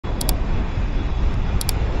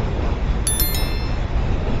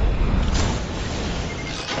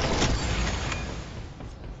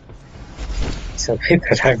सभी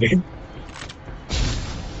तरह के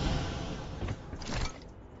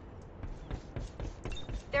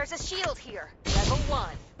There's a shield here. Level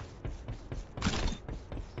 1.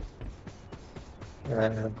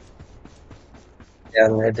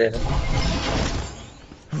 ध्यान नहीं दे रहा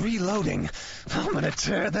Reloading. I'm gonna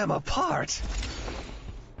tear them apart.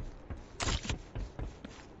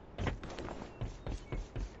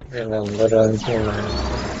 Remember also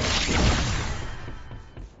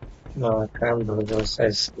no, I can't do those.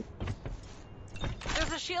 There's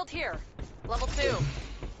a shield here. Level 2.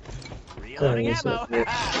 Reloading ammo.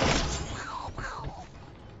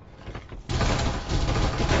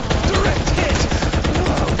 Direct hit.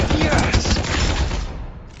 Oh, yes.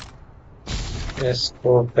 Yes,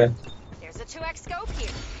 scope. There's a 2x scope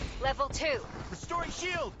here. Level 2. Restoring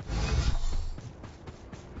shield.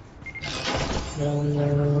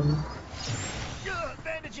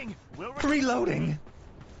 Bandaging. Reloading.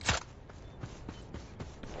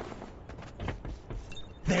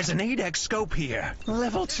 There's an 8x scope here.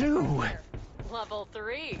 Level 2. Level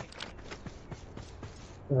 3.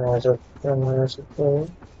 There's a grip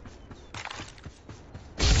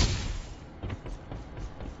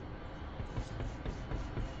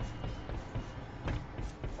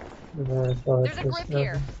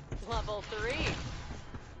here. Level 3.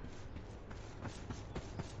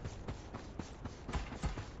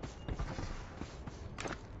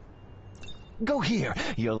 Go here.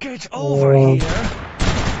 You'll get over here.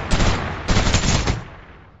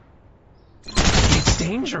 It's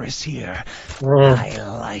dangerous here. I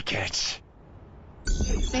like it.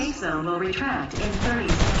 Safe zone will retract in 30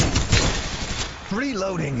 seconds.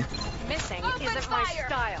 Reloading. Missing isn't my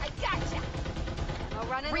style. I gotcha. I'll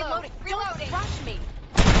run and reloading. Don't rush me.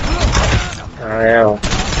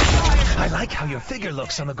 I like how your figure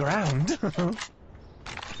looks on the ground.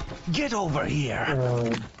 Get over here.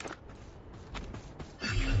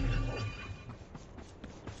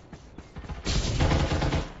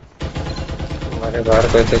 हमारे बाहर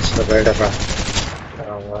कोई तो अच्छा बैठा था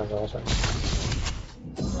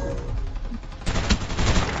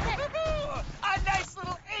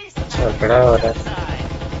झगड़ा हो रहा है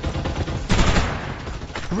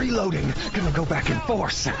Reloading. Gonna go back in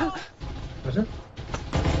force.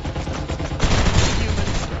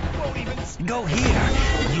 Go here.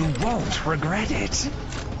 You won't regret it.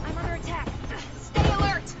 I'm under attack. Stay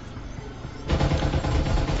alert.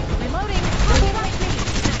 Reloading.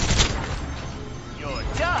 Your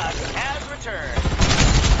duck has returned.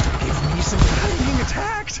 Give me some time being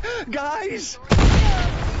attacked, guys.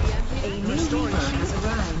 A new Reaper has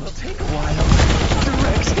arrived. Will take a while.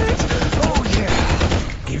 Direct hit. Oh yeah.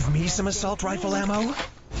 Give me some assault rifle ammo.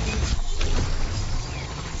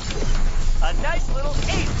 A nice little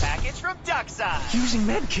aid package from Duckside. Using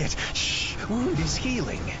medkit. Shh. Wound is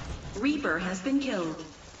healing. Reaper has been killed.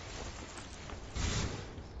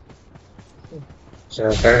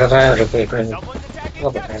 कर रहा है रुको एक minute Someone's attacking वो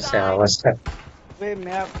कैसे Duckside. अवस्था वे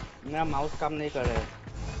मेरा mouse काम नहीं कर रहा है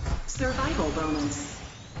Survival bonus.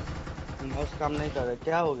 माउस काम नहीं कर रहा है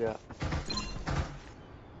क्या हो गया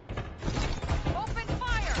Open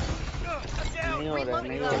fire. नहीं हो रहा है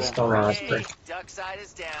नहीं हो इसको रहा है माउस पे Duckside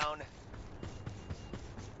is down.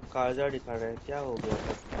 कार्जर दिखा रहा है क्या हो गया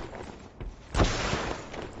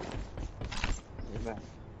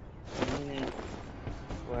नहीं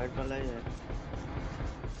वाइट वाला ही है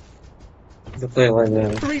रुको एक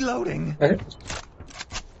minute Reloading.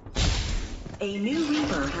 A new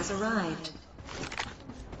Reaper has arrived.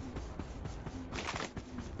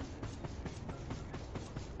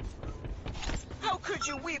 How could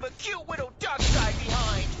you leave a cute widow Duckside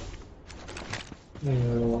behind?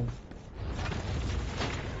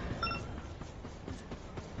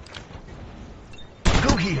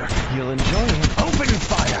 Go here. You'll enjoy it. Open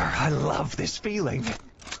fire. I love this feeling.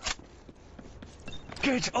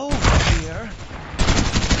 Get over here.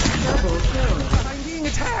 Double kill. I'm being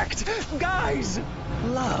attacked. Guys,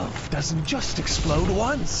 love doesn't just explode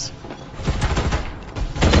once.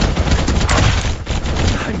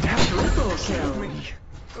 I'm down. Triple kill.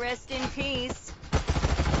 Rest in peace.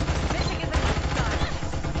 Missing isn't my style.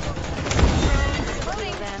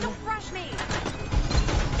 Loading. Don't rush me.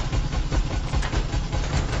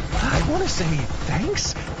 I want to say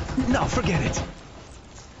thanks. No, forget it.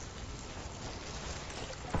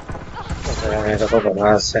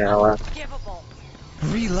 Givable.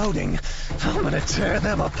 Reloading. I'm gonna tear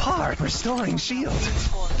them apart. Restoring shield.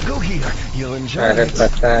 Go here. You'll enjoy it.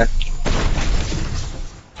 लगता है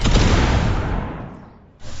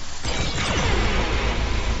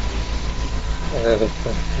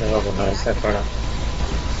ऐसा पड़ा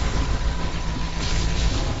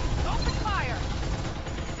Open fire.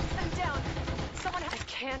 I'm down.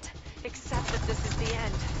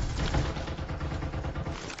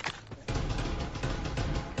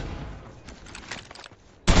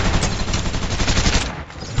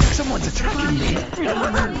 Someone's attacking me.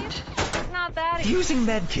 It's not that easy. Using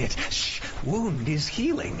medkit. Shh. Wound is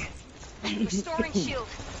healing. Restoring shield.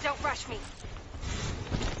 Don't rush me.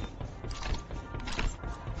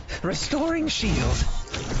 Restoring shield.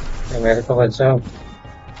 मेरे को बचाओ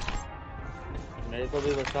मेरे को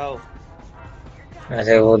भी बचाओ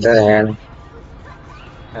अरे वो उधर है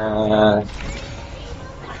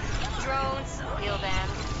Drones, kill them.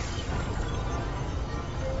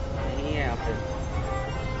 नहीं है यहाँ पे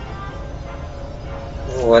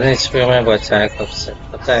वो 1 HP में बचा है कब से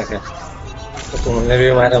पता है क्या तो तुमने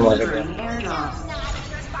भी मारा मर गया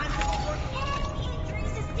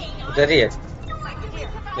उधर ही है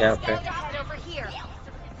यहाँ पे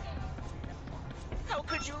How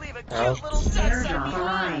could you leave a हाँ cute little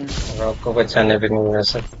Duckside? रॉक को बचाने भी नहीं जा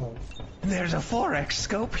सकता There's a 4x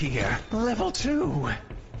scope here. Level 2.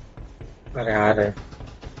 अरे आ रहे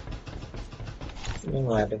नहीं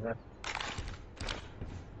मारेगा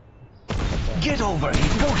Get over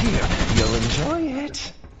here. Go here. You'll enjoy it.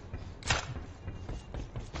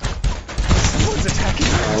 Someone's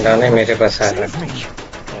attacking me. गाने मेरे पास आ रहा Save me.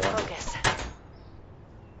 Focus.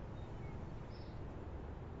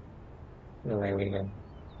 नहीं मिला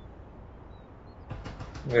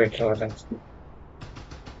वेट हो रहा है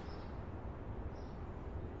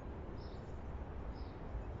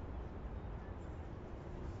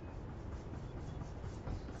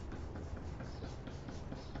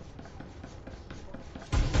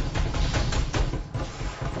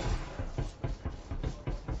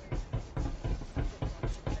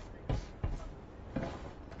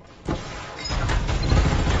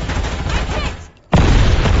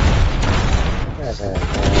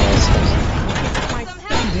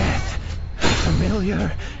Death.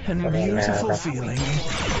 Familiar and beautiful feeling.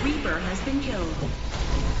 Reaper has been killed.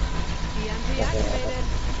 EMP activated.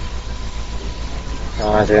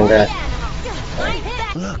 हाँ जिंदा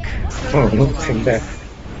Look. जिंदा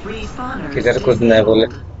Respawner. किधर कूदना है बोले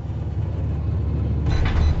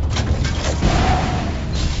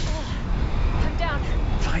I'm down.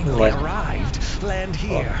 Finally What? arrived. Land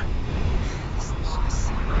here.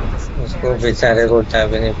 उसको बेचारे को उठा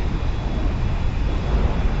भी नहीं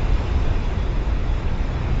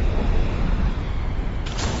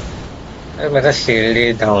अरे मेरा शील्ड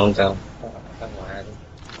ही डाउन था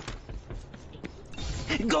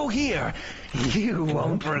Go here. You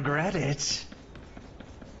won't regret it.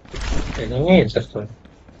 नहीं है इधर तो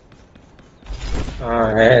हाँ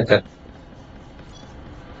है इधर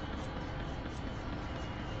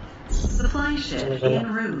Supply ship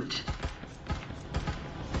en route.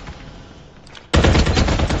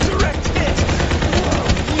 Direct hit. Whoa,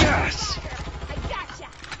 yes.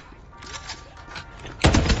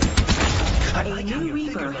 I A like how new your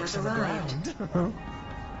Reaper finger has looks on the arrived. ground.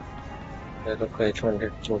 तो कोई छोटे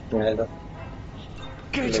छूट में आएगा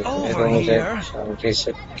Get लेकिन over मुझे here. शांति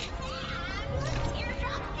से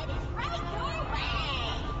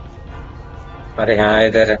अरे हाँ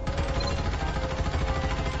इधर है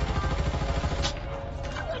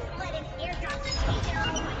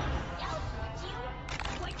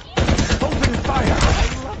Open fire.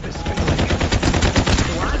 I love this feeling.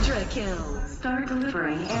 Quadra kill. Start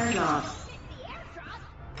delivering airdrops.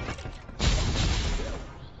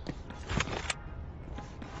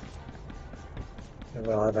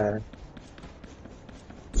 बहुत है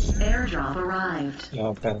Airdrop arrived.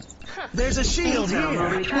 यहाँ पर There's a shield Payload will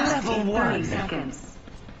here. retract Level in 30 1. seconds.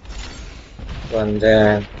 बंदे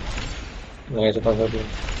हैं मेरे को भी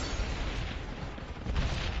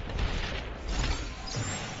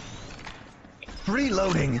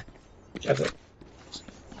Reloading. चलो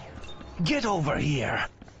Get over here.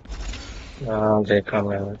 हाँ देखा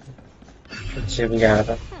मैंने अच्छे भी आ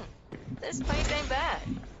रहा This place ain't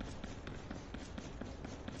bad.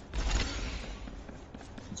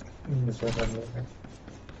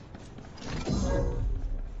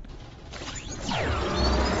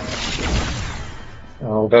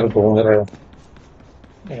 उधर घूम रहे हो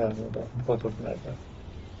बहुत उठना था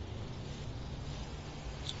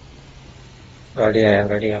गाड़ी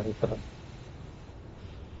आया ऊपर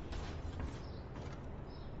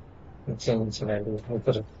नीचे नीचे गाड़ी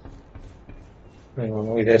ऊपर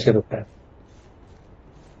इधर से रुका है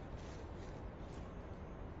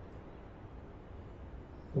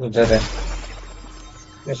उधर है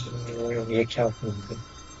ये क्या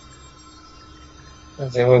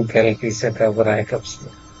अरे वो गलती से घबरा है कब से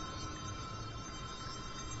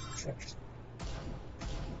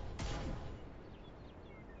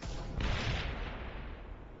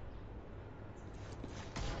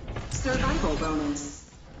Survival bonus.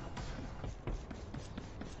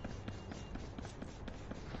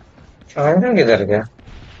 चाइना किधर गया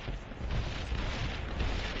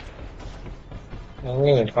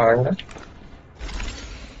Ini kawan.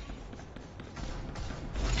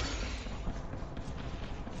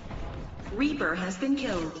 Reaper has been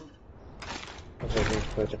killed. Jadi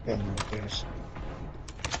project yang biasa.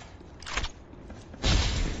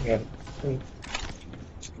 Ya, ini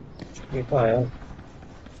apa ya?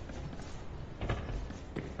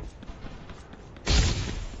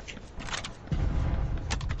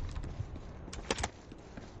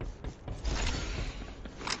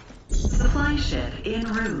 Supply ship en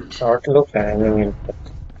route. Short look timing input.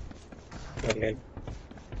 Okay.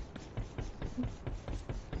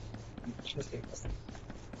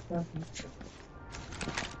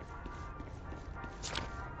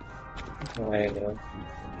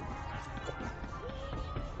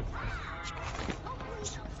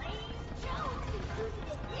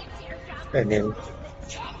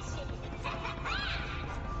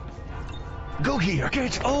 Go here.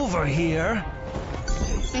 Get over here.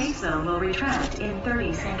 Safe zone will retract in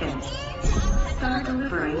 30 seconds. Start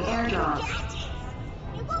delivering airdrops.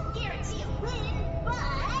 It won't guarantee a win, but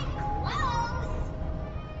close.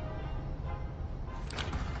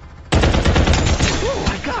 Ooh,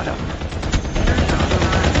 I got him. Airdrop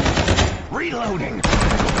arrived. Reloading.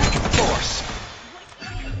 Back in force.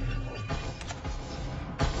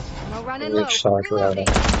 Ammo running low. Which shot Reloading.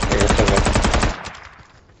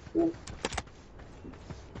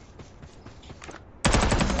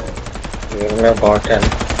 We're bottom.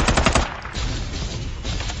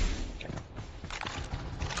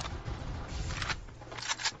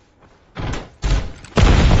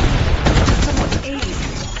 Someone's aiming.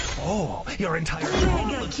 Oh, your entire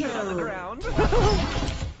Mega looks good on the kill. ground.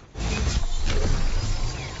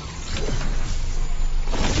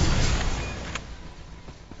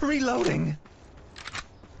 Reloading.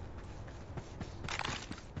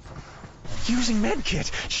 Using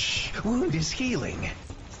medkit. Shh, wound is healing.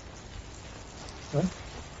 Huh?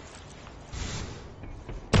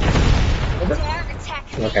 Dare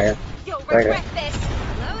attack me. Okay. You'll Okay. regret this.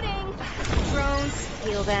 Loading. Drones,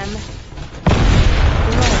 steal them.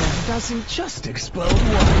 Love doesn't just explode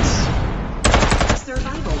once.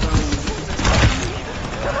 Survival drones.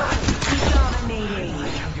 Dominating.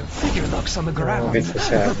 How your figure looks on the ground. Bit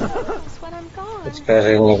sad. That's when I'm gone. It's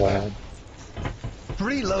very new.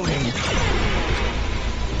 Reloading.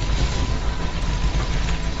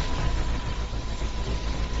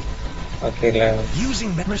 Okay, lah.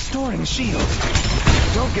 Using restoring shield.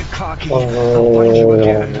 Don't get cocky. I'll find you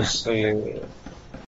again. Oh,